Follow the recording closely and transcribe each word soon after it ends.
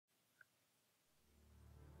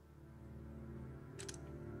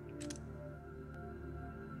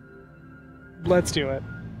Let's do it.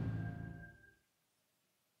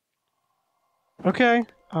 Okay.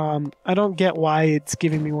 I don't get why it's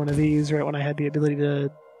giving me one of these right when I had the ability to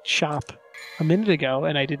shop a minute ago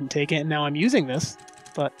and I didn't take it, and now I'm using this.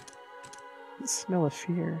 But the smell of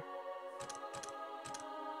fear.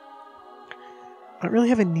 I don't really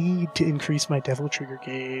have a need to increase my Devil Trigger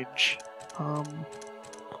gauge.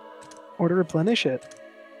 Or to replenish it.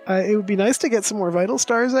 It would be nice to get some more Vital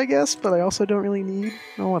Stars, I guess, but I also don't really need...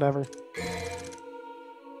 Oh, whatever.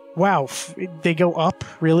 Wow, they go up?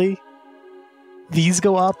 Really? These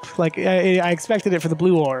go up? Like, I expected it for the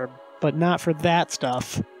blue orb, but not for that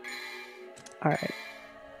stuff. Alright.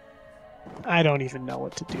 I don't even know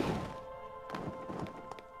what to do.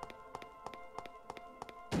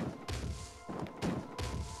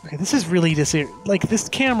 Okay, this is really like, this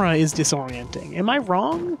camera is disorienting. Am I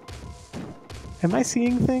wrong? Am I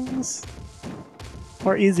seeing things?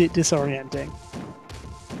 Or is it disorienting?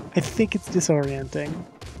 I think it's disorienting.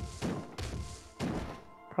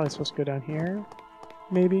 Probably supposed to go down here.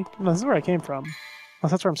 Maybe? No, this is where I came from.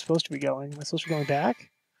 Unless that's where I'm supposed to be going. Am I supposed to be going back?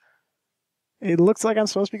 It looks like I'm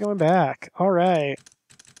supposed to be going back. Alright.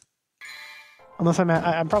 Unless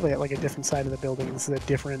I'm probably at like a different side of the building. This is a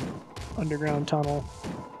different underground tunnel.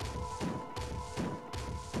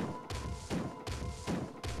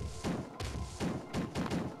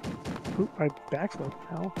 Oop, I backflip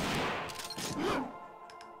now.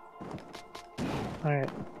 Alright.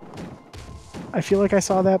 I feel like I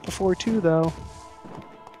saw that before too, though.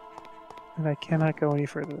 And I cannot go any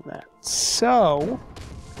further than that. So,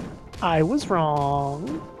 I was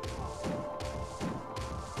wrong.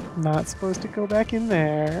 Not supposed to go back in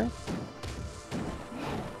there.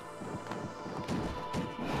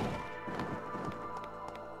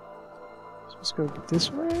 Supposed to go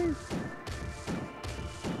this way?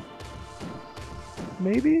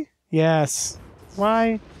 Maybe? Yes.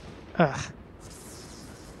 Why? Ugh.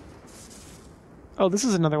 Oh, this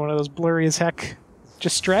is another one of those blurry as heck,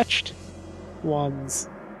 just stretched ones.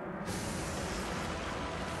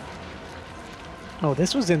 Oh,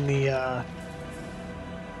 this was in the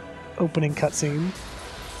opening cutscene.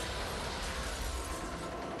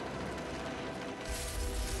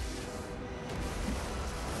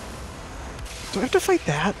 Do I have to fight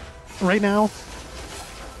that right now?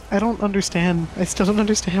 I don't understand. I still don't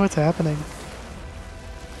understand what's happening.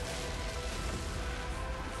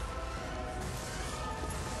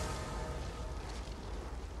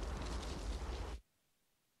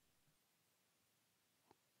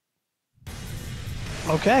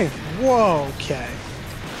 Okay. Whoa, okay.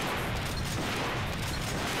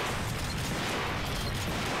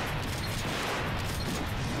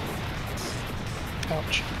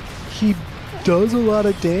 Ouch. He does a lot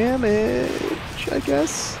of damage, I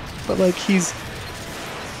guess. But, like, he's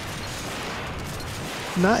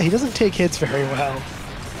not... He doesn't take hits very well.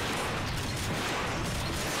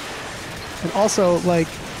 And also, like,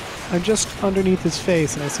 I'm just underneath his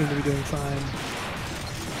face and I seem to be doing fine.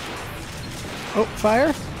 Oh,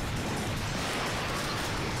 fire?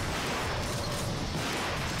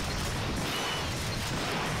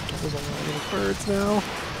 There's only little birds now.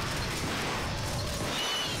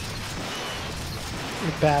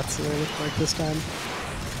 Or bats, they look like this time.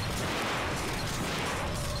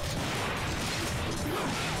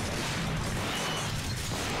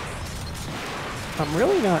 I'm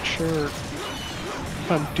really not sure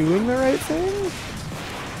if I'm doing the right thing.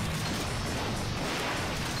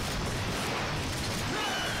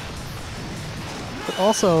 But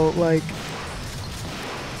also, like,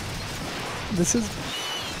 this has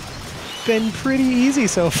been pretty easy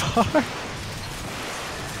so far.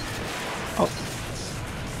 Oh,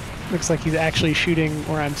 looks like he's actually shooting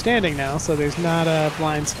where I'm standing now, so there's not a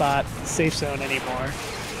blind spot safe zone anymore.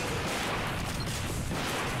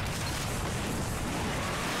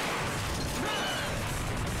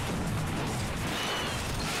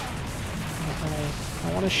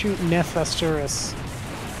 I want to shoot Nephasturus.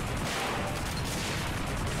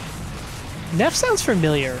 Neph sounds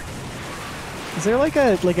familiar. Is there like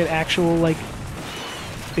an actual like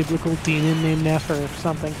biblical demon named Neph or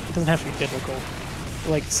something? It doesn't have to be biblical.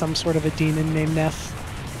 Like some sort of a demon named Neph.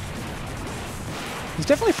 There's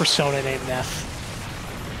definitely a persona named Neph.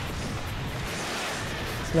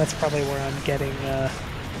 So that's probably where I'm getting the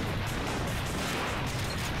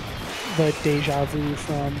deja vu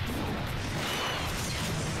from.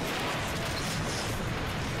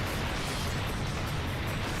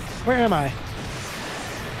 Where am I?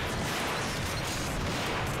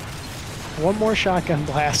 One more shotgun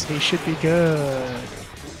blast, he should be good.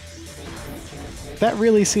 That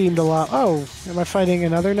really seemed a lot. Oh, am I fighting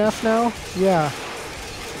another Neph now? Yeah.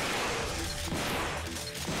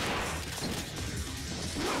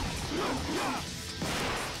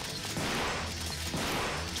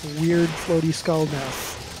 weird floaty skull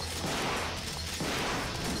Neff.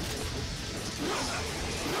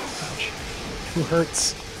 Ouch. Who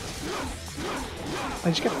hurts?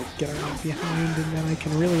 I just gotta like, get around behind and then I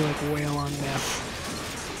can really like wail on Neff.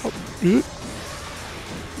 Oh.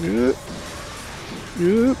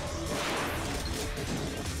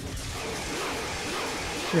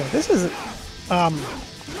 Yeah, this isn't...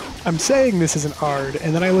 I'm saying this isn't hard,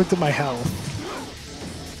 and then I looked at my health.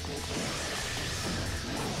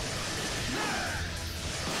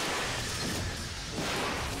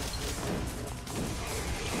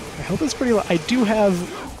 My health is pretty low. I do have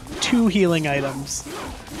 2 healing items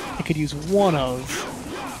I could use one of.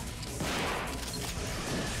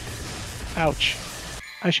 Ouch.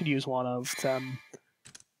 I should use one of them.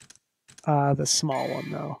 The small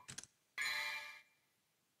one, though.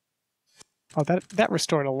 Oh, that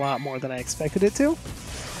restored a lot more than I expected it to.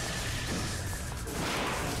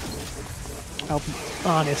 I'll be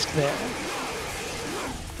honest there.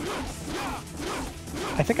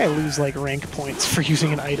 I think I lose, like, rank points for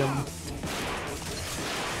using an item.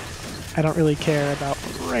 I don't really care about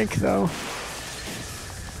rank, though.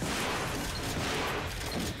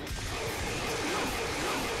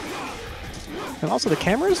 And also, the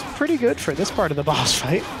camera's pretty good for this part of the boss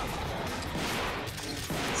fight.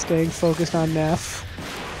 Staying focused on Neff.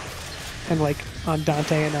 And, like, on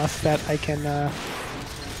Dante enough that I can,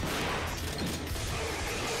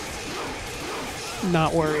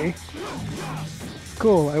 not worry.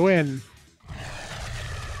 Cool, I win.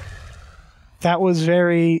 That was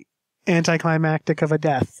very anticlimactic of a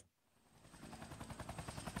death.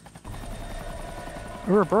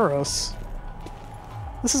 Ouroboros.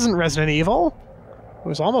 This isn't Resident Evil. It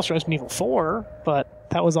was almost Resident Evil 4, but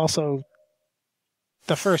that was also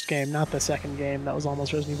the first game, not the second game. That was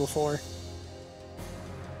almost Resident Evil 4.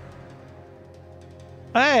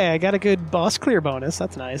 Hey, I got a good boss clear bonus.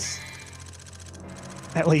 That's nice.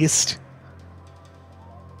 At least.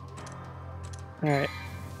 Alright.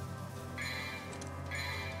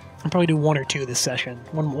 I'll probably do 1 or 2 this session.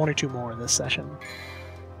 One or two more this session.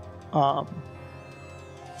 Because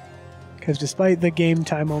despite the game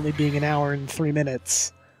time only being an hour and 3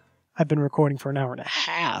 minutes, I've been recording for an hour and a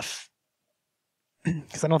half.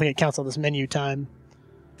 Because I don't think it counts all this menu time.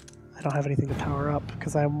 I don't have anything to power up,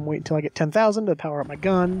 because I'm waiting until I get 10,000 to power up my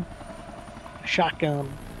gun. My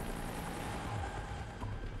shotgun.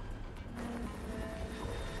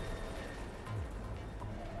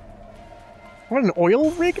 What, an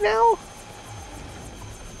oil rig now?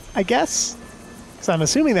 I guess? Because I'm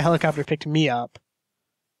assuming the helicopter picked me up.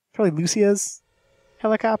 Probably Lucia's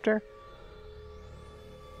helicopter.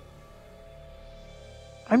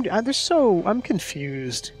 I'm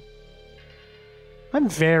confused. I'm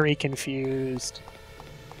very confused.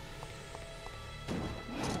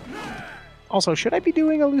 Also, should I be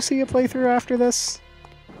doing a Lucia playthrough after this?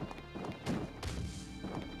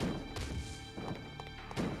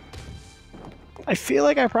 I feel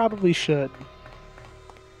like I probably should.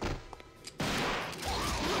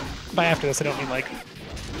 By after this, I don't mean, like,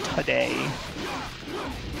 today.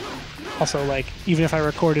 Also, like, even if I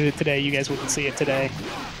recorded it today, you guys wouldn't see it today.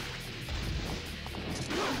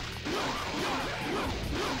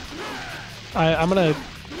 I'm gonna...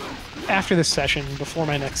 After this session, before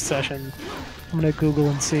my next session, I'm gonna Google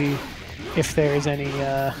and see if there's any,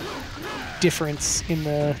 difference in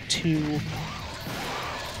the two...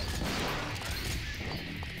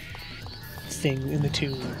 in the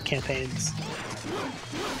two campaigns.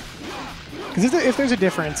 Because if there's a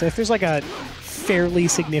difference, if there's like a fairly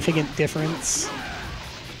significant difference,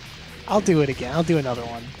 I'll do it again. I'll do another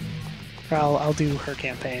one. Or I'll do her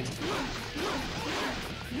campaign.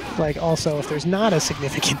 Like, also, if there's not a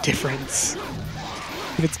significant difference,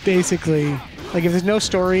 if it's basically... Like, if there's no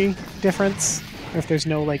story difference, or if there's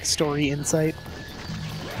no, like, story insight,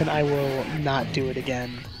 then I will not do it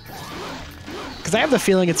again. Because I have the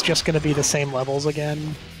feeling it's just going to be the same levels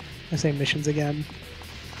again, the same missions again.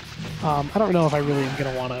 I don't know if I really am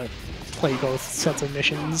going to want to play both sets of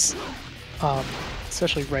missions,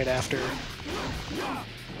 especially right after,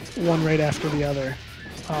 one right after the other.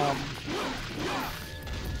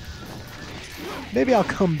 Maybe I'll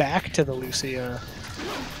come back to the Lucia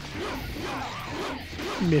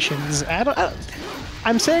missions.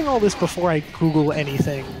 I'm saying all this before I Google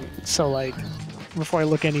anything, so like, before I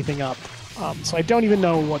look anything up. So I don't even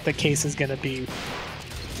know what the case is going to be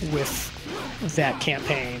with that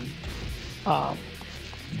campaign. And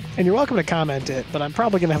you're welcome to comment it, but I'm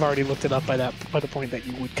probably going to have already looked it up by the point that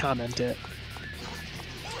you would comment it.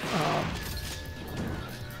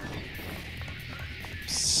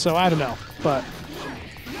 So I don't know, but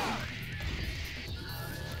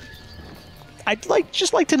I'd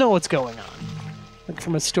just like to know what's going on, like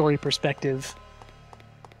from a story perspective.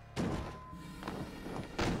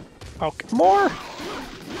 Oh, more?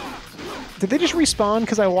 Did they just respawn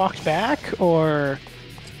because I walked back, or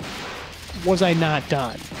was I not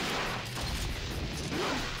done?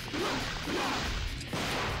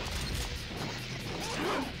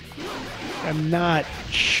 I'm not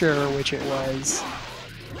sure which it was.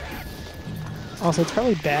 Also, it's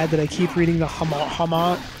probably bad that I keep reading the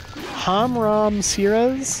Hamram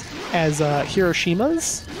Siras as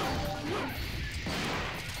Hiroshimas.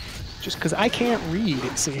 Just because I can't read,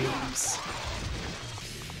 it seems.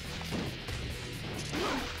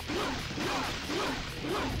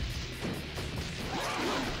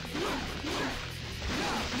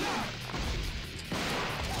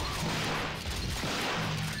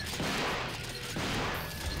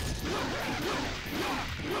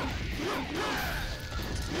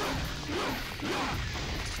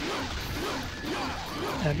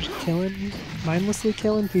 I'm just mindlessly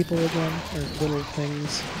killing people again, or little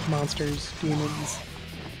things, monsters, demons.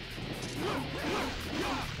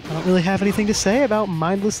 I don't really have anything to say about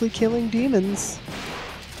mindlessly killing demons.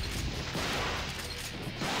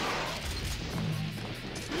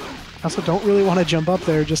 I also don't really want to jump up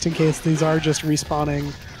there just in case these are just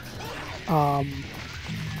respawning. I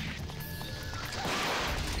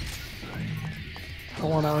don't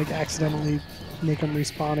want to like accidentally make them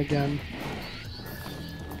respawn again.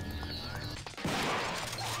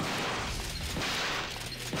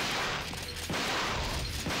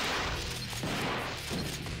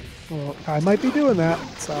 Well, I might be doing that,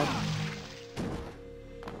 so...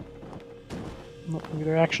 Maybe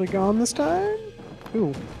they're actually gone this time?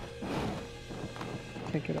 Ooh.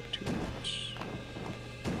 Can't get up to it.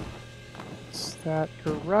 It's that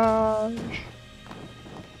garage.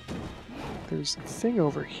 There's a thing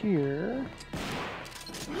over here.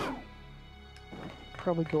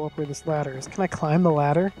 Probably go up where this ladder is. Can I climb the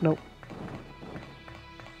ladder? Nope.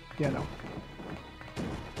 Yeah, no.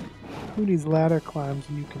 Who needs ladder climbs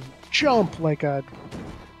when you can jump like a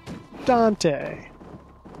Dante?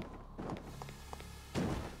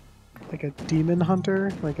 Like a demon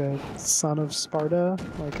hunter? Like a son of Sparta?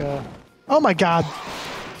 Like a... Oh my god!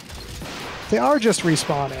 They are just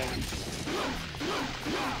respawning.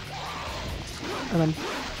 And I'm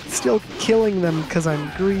still killing them because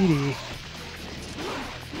I'm greedy.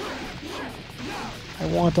 I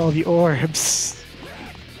want all the orbs.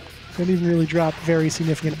 Don't even really drop very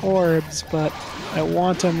significant orbs, but I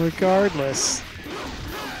want them regardless.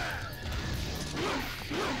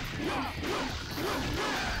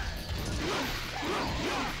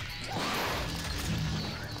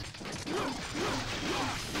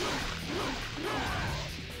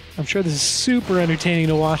 I'm sure this is super entertaining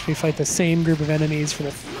to watch me fight the same group of enemies for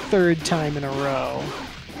the third time in a row.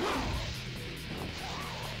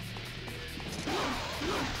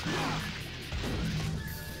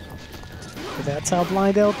 But that's how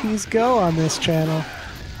blind LPs go on this channel.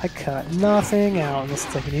 I cut nothing out unless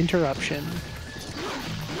it's like an interruption.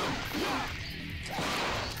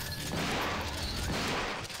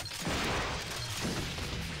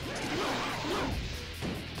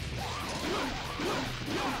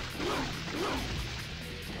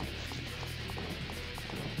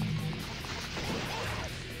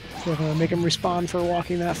 So I'm gonna make him respawn for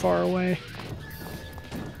walking that far away.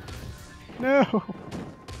 No!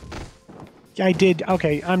 Yeah, I did.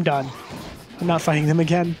 Okay, I'm done. I'm not fighting them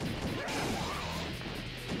again.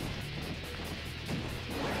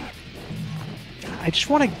 I just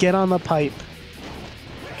want to get on the pipe.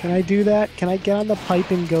 Can I do that? Can I get on the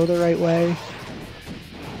pipe and go the right way?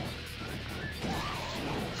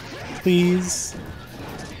 Please?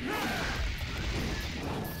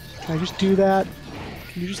 Can I just do that?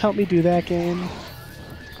 Can you just help me do that, game?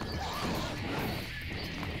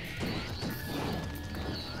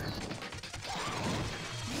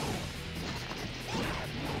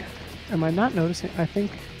 Am I not noticing? I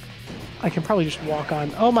think I can probably just walk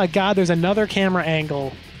on. Oh my god, there's another camera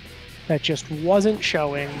angle that just wasn't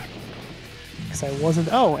showing. Because I wasn't...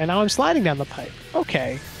 Oh, and now I'm sliding down the pipe.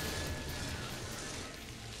 Okay.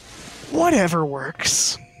 Whatever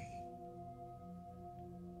works.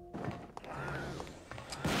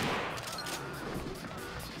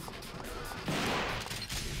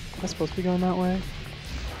 Am I supposed to be going that way?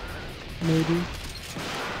 Maybe.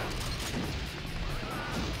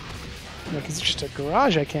 Yeah, because it's just a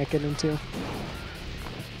garage I can't get into.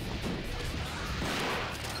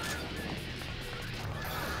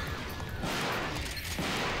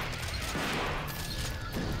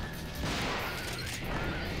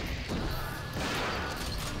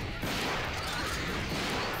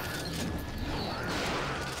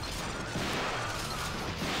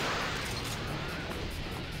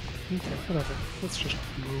 Okay, whatever. Let's just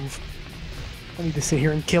move. I need to sit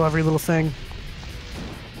here and kill every little thing.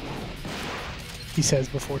 He says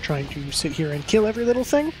before trying to sit here and kill every little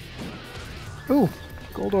thing. Ooh,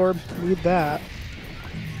 gold orb. Need that.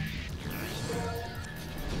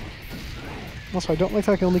 Also, I don't like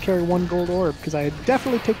that I can only carry one gold orb, because I had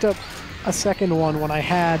definitely picked up a second one when I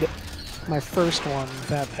had my first one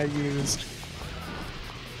that I used.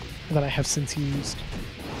 That I have since used.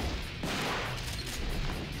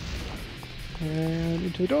 And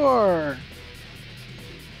into the door!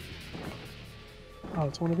 Oh,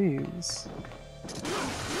 it's one of these.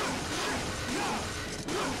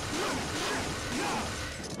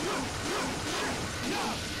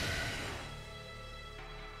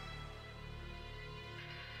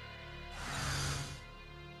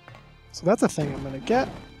 So that's a thing I'm gonna get.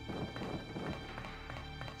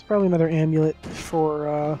 It's probably another amulet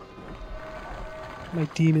for my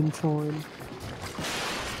demon form.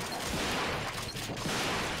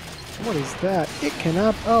 What is that? It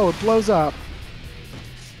cannot... Oh, it blows up.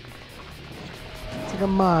 It's like a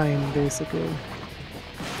mine, basically.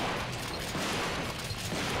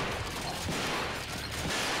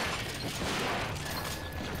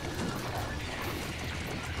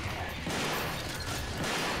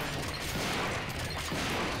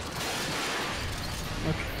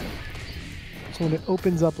 Okay. So when it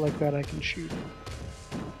opens up like that, I can shoot.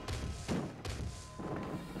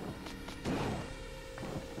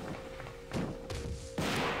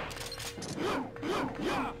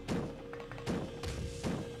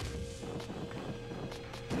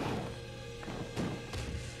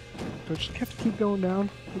 Do I just have to keep going down,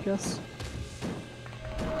 I guess?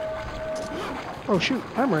 Oh shoot,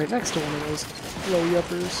 I'm right next to one of those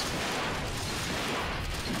low-yuppers.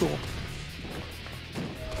 Cool.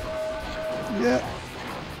 Yeah.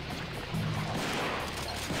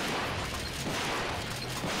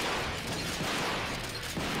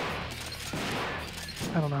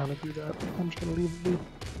 I don't know how to do that. I'm just gonna leave it be.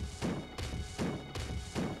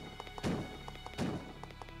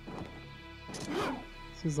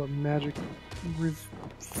 This is a magic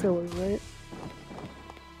filler, right?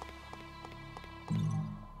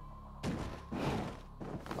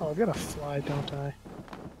 Oh, I've got to fly, don't I?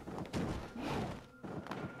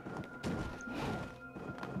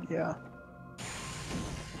 Yeah.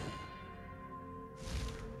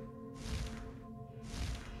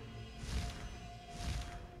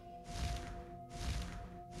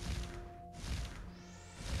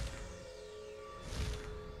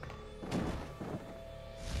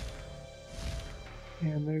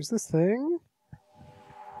 And there's this thing,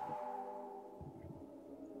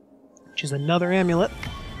 which is another amulet,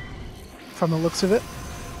 from the looks of it.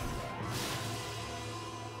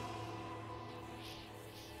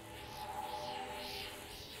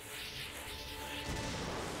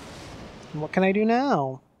 And what can I do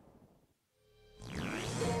now?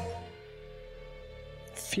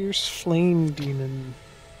 Fierce Flame Demon.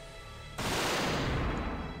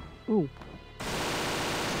 Ooh.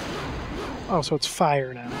 Oh, so it's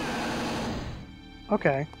fire now.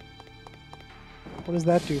 Okay. What does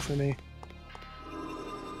that do for me?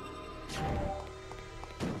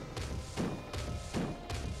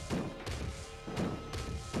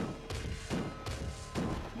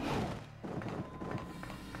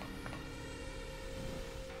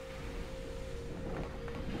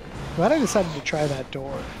 Glad I decided to try that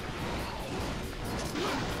door.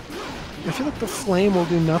 I feel like the flame will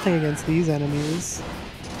do nothing against these enemies.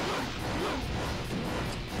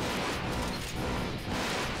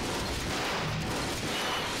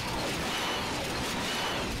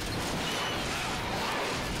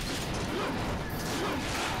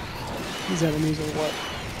 These enemies are what?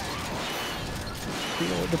 You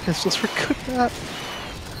know, the pistols were good at.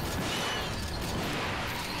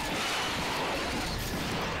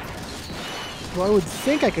 Well, I would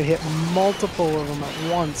think I could hit multiple of them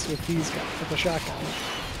at once with these guys, with the shotgun.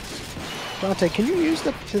 Dante, can you use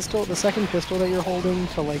the pistol, the second pistol that you're holding,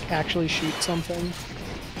 to, like, actually shoot something?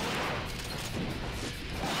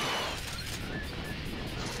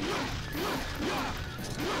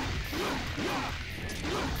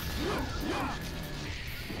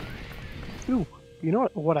 Ooh, you know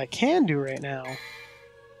what I can do right now?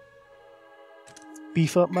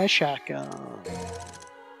 Beef up my shotgun.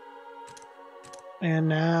 And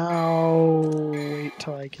now, wait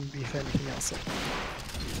till I can beef anything else up.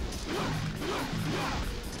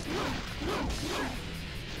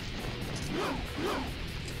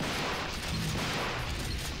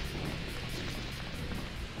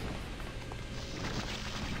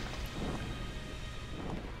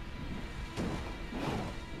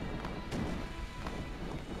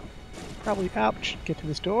 probably... Ouch! Get to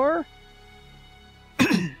this door.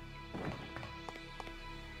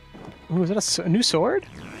 Ooh, is that a new sword?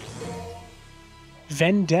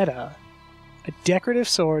 Vendetta. A decorative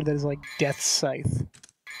sword that is like Death's Scythe.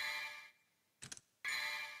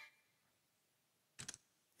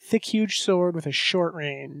 Thick, huge sword with a short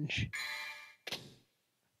range.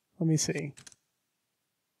 Let me see.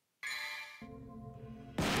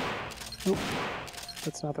 Oop.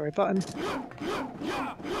 That's not the right button.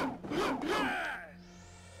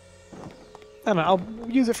 I don't know, I'll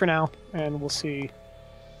use it for now, and we'll see.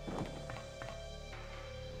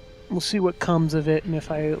 We'll see what comes of it, and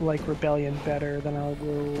if I like Rebellion better, then I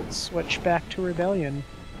will switch back to Rebellion.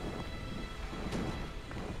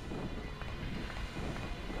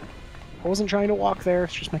 I wasn't trying to walk there,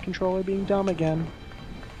 it's just my controller being dumb again.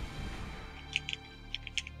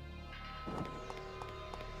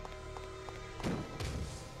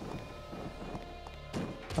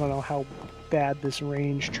 I don't know how bad this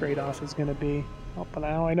range trade-off is going to be. Oh, but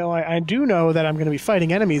now I do know that I'm going to be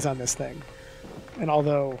fighting enemies on this thing. And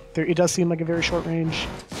although it does seem like a very short range...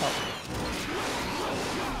 Oh.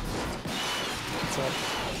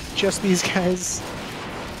 It's just these guys.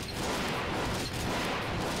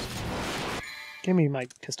 Give me my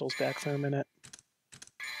pistols back for a minute.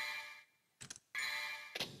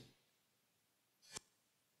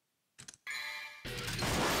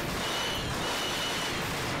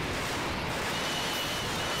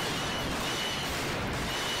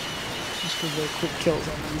 Just because they're quick kills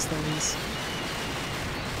on these things.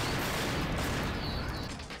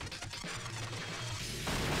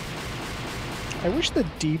 I wish the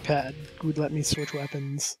D-pad would let me switch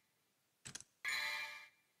weapons.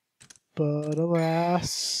 But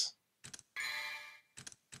alas...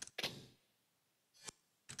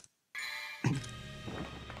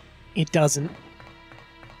 it doesn't. Can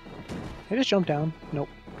I just jump down? Nope.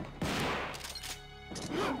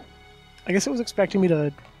 I guess it was expecting me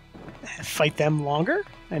to fight them longer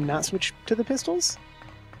and not switch to the pistols?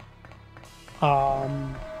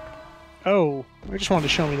 Oh, I just wanted to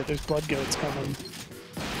show me that there's blood goats coming.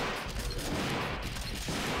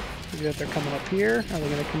 Maybe that they're coming up here? Are they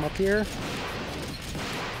going to come up here?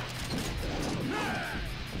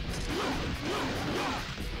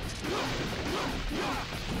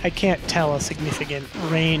 I can't tell a significant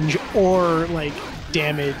range or, like,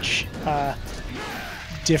 damage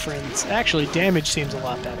difference. Actually, damage seems a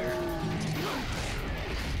lot better.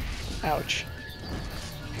 Ouch.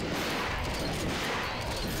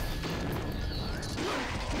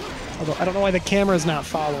 Although, I don't know why the camera's not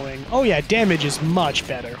following. Oh yeah, damage is much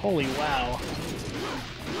better. Holy wow.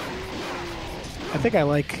 I think I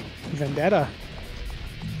like Vendetta.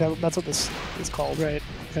 That's what this is called, right?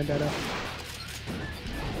 Vendetta.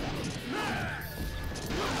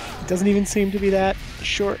 It doesn't even seem to be that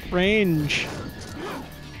short range.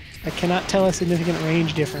 I cannot tell a significant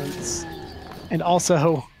range difference. And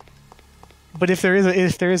also... But if there is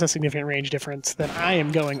a significant range difference, then I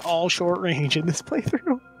am going all short range in this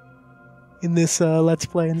playthrough. In this Let's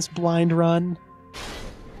Play, in this blind run.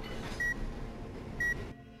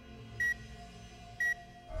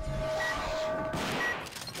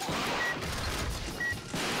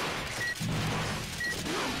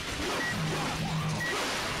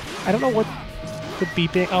 I don't know what the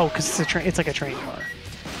beeping... Oh, because it's a train. It's like a train car.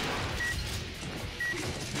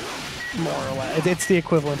 More or less. It's the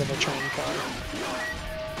equivalent of a train car.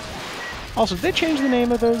 Also, did they change the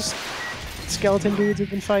name of those skeleton dudes we've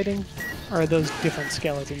been fighting? Or are those different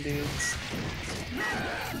skeleton dudes?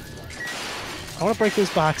 I want to break those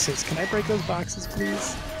boxes. Can I break those boxes,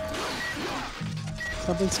 please?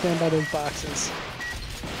 Something stand by those boxes.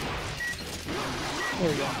 There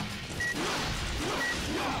we go.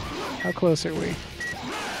 How close are we?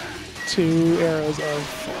 2 arrows of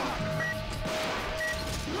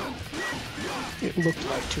 4. It looked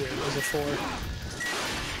like 2 arrows of 4.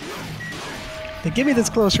 They give me this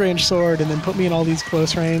close-range sword and then put me in all these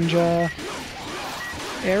close-range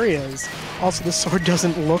areas. Also, this sword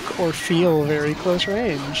doesn't look or feel very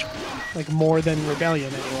close-range. Like, more than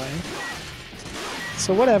Rebellion, anyway.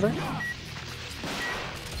 So, whatever.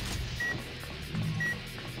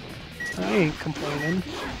 I ain't complaining.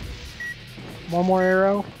 One more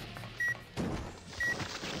arrow.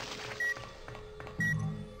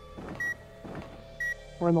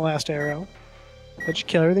 We're in the last arrow. Did you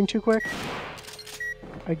kill everything too quick?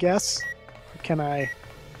 I guess? Or can I...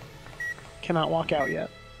 cannot walk out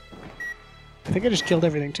yet? I think I just killed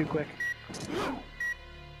everything too quick.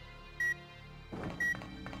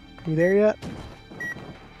 You there yet?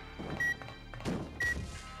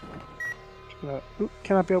 Oop,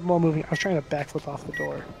 cannot be open while moving. I was trying to backflip off the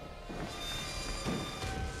door.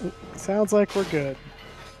 Oop, Sounds like we're good.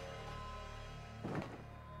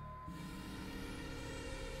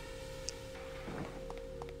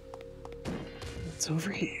 What's over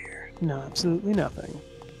here? No, absolutely nothing.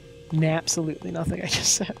 Absolutely nothing, I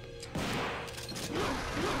just said.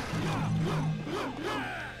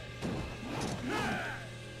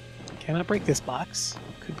 Cannot break this box.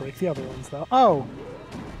 Could break the other ones, though. Oh!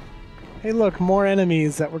 Hey, look, more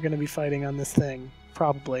enemies that we're going to be fighting on this thing.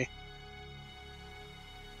 Probably.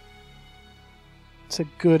 It's a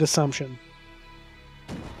good assumption.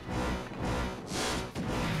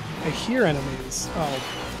 I hear enemies. Oh.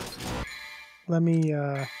 Let me,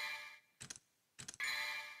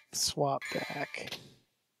 swap back.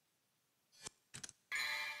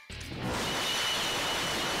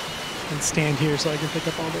 And stand here so I can pick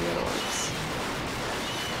up all the red orbs.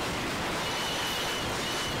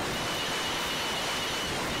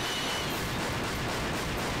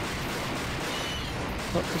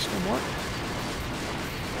 Oh, there's one more.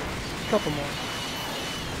 A couple more.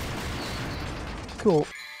 Cool.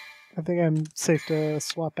 I think I'm safe to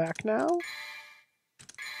swap back now.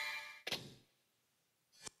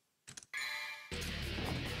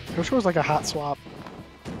 I wish it was like a hot swap.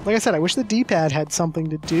 Like I said, I wish the D-pad had something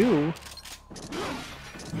to do.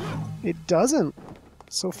 It doesn't.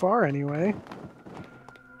 So far, anyway.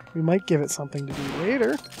 We might give it something to do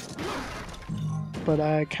later. But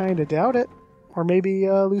I kind of doubt it. Or maybe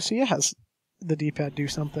Lucia has the D-pad do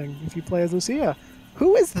something if you play as Lucia.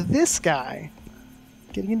 Who is this guy?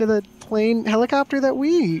 Getting into the plane helicopter that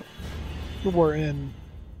we were in.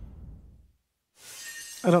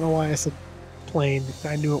 I don't know why I said plane.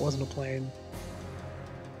 I knew it wasn't a plane.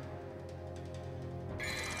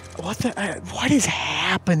 What the? What is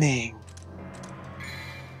happening?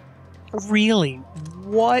 Really?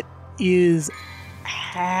 What is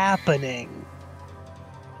happening?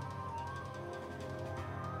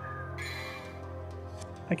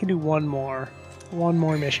 I can do one more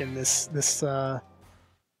mission this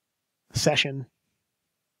session.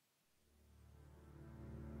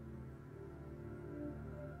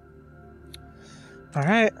 All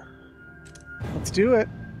right, let's do it.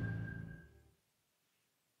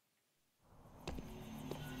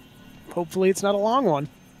 Hopefully it's not a long one.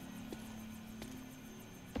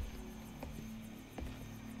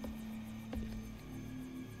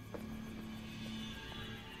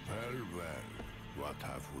 Well, what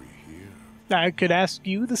have we here? I could ask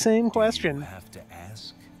you the same question. You have to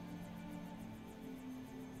ask?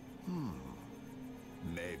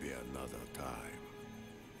 Maybe another time.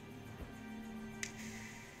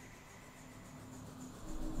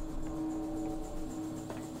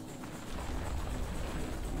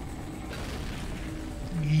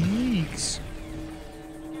 Yeeks.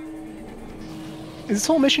 Is this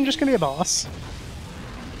whole mission just gonna be a boss?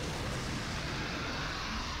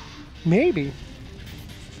 Maybe.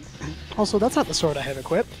 Also, that's not the sword I have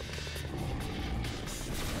equipped.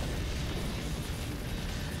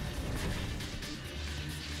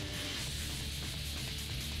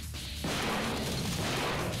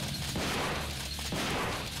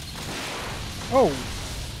 Oh!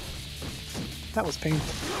 That was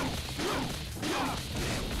painful.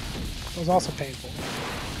 That was also painful.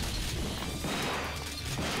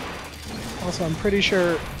 Also, I'm pretty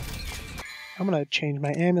sure... I'm gonna change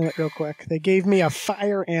my amulet real quick. They gave me a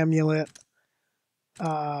fire amulet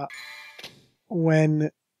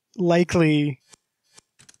when likely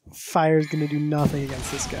fire's gonna do nothing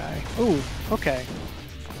against this guy. Ooh, okay.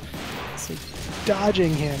 So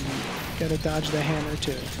dodging him, gotta dodge the hammer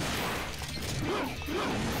too.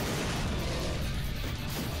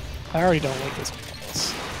 I already don't like this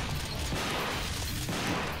boss.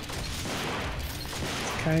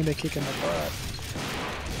 It's kinda kicking my butt.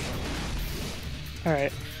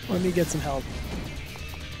 Alright, let me get some help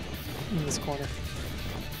in this corner.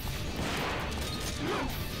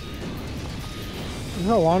 Is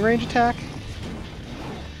that a long-range attack?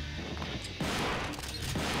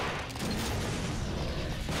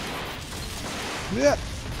 Yeah.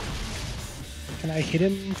 Can I hit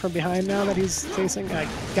him from behind now that he's facing? I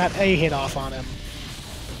got a hit off on him.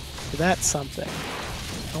 So that's something.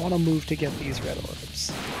 I want to move to get these red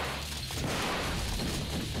orbs.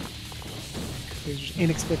 There's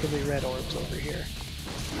inexplicably red orbs over here.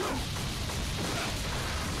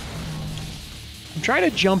 I'm trying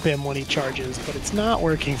to jump him when he charges, but it's not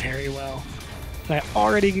working very well. And I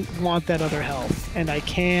already want that other health, and I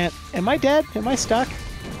can't... Am I dead? Am I stuck?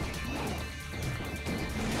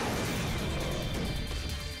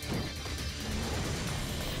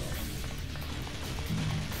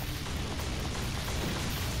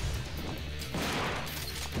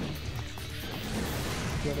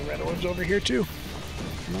 The other red orbs over here too.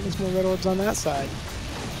 Now there's more red orbs on that side.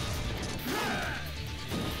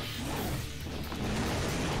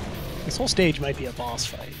 This whole stage might be a boss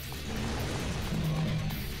fight.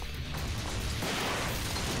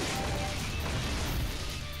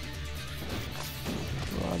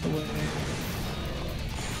 Out of the way.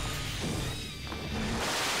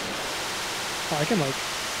 Oh, I can, like,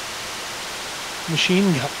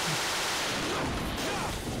 machine gun.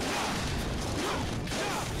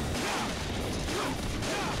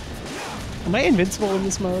 Am I invincible in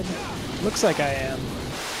this mode? Looks like I am.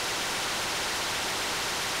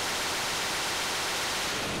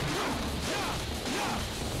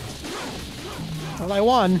 Well, I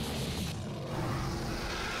won.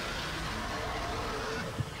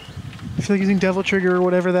 I feel like using Devil Trigger or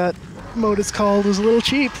whatever that mode is called is a little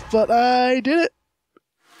cheap, but I did it.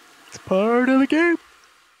 It's part of the game.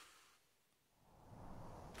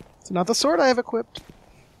 It's not the sword I have equipped.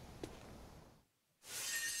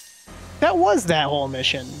 That was that whole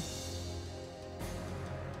mission.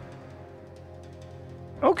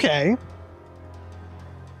 Okay.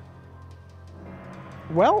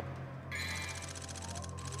 Well,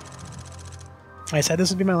 I said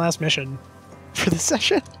this would be my last mission for this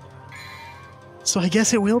session. So I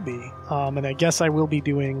guess it will be. And I guess I will be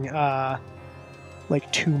doing,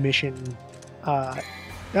 like, 2 mission... Oh,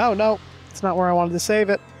 no. It's not where I wanted to save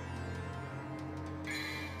it.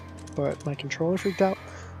 But my controller freaked out.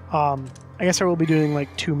 I guess I will be doing,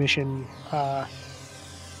 like, 2 mission,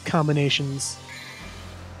 combinations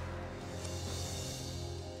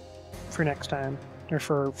for next time. Or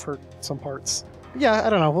for some parts. Yeah, I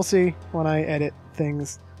don't know. We'll see when I edit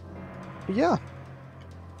things. But yeah.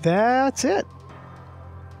 That's it.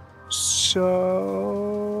 So,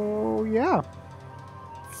 yeah.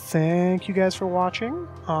 Thank you guys for watching.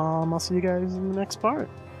 I'll see you guys in the next part.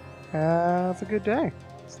 Have a good day.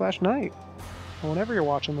 /night. Or whenever you're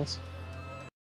watching this.